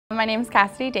My name is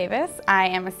Cassidy Davis. I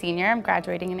am a senior. I'm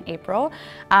graduating in April.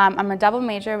 I'm a double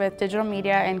major with digital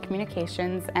media and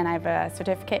communications, and I have a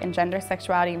certificate in gender,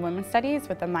 sexuality, and women's studies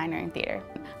with a minor in theater.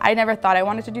 I never thought I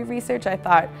wanted to do research. I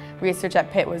thought research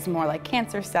at Pitt was more like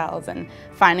cancer cells and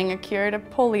finding a cure to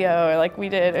polio, like we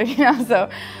did, So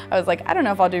I was like, I don't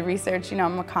know if I'll do research.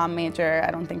 I'm a comm major.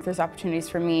 I don't think there's opportunities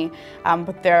for me,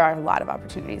 but there are a lot of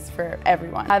opportunities for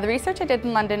everyone. The research I did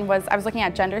in London was I was looking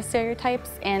at gender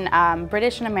stereotypes in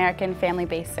British and American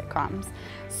family-based sitcoms.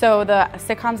 So the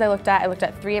sitcoms I looked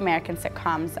at 3 American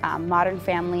sitcoms, Modern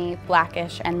Family,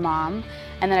 Blackish, and Mom,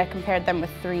 and then I compared them with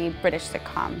 3 British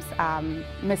sitcoms,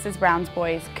 Mrs. Brown's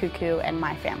Boys, Cuckoo, and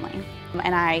My Family.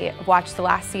 And I watched the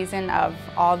last season of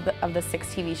all of the 6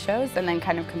 TV shows and then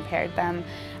kind of compared them.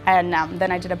 And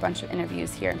then I did a bunch of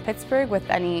interviews here in Pittsburgh with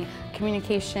any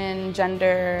communication,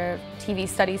 gender, TV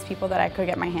studies people that I could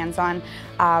get my hands on.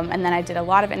 And then I did a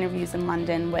lot of interviews in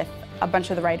London with a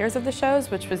bunch of the writers of the shows,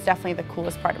 which was definitely the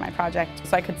coolest part of my project.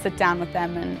 So I could sit down with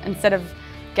them and instead of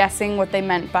guessing what they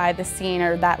meant by the scene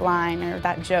or that line or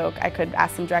that joke, I could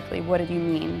ask them directly, what did you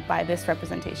mean by this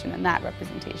representation and that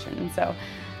representation? And so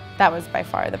that was by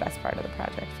far the best part of the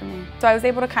project for me. So I was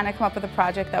able to kind of come up with a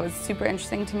project that was super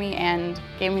interesting to me and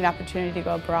gave me the opportunity to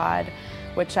go abroad,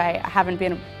 which I haven't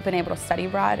been able to study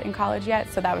abroad in college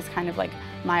yet, so that was kind of like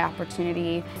my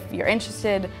opportunity. If you're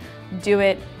interested, do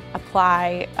it.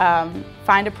 Apply,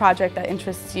 find a project that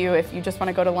interests you. If you just want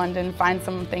to go to London, find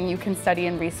something you can study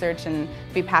and research and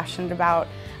be passionate about.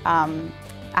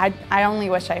 I only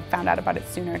wish I found out about it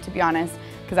sooner, to be honest,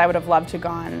 because I would have loved to have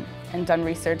gone and done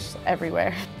research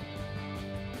everywhere.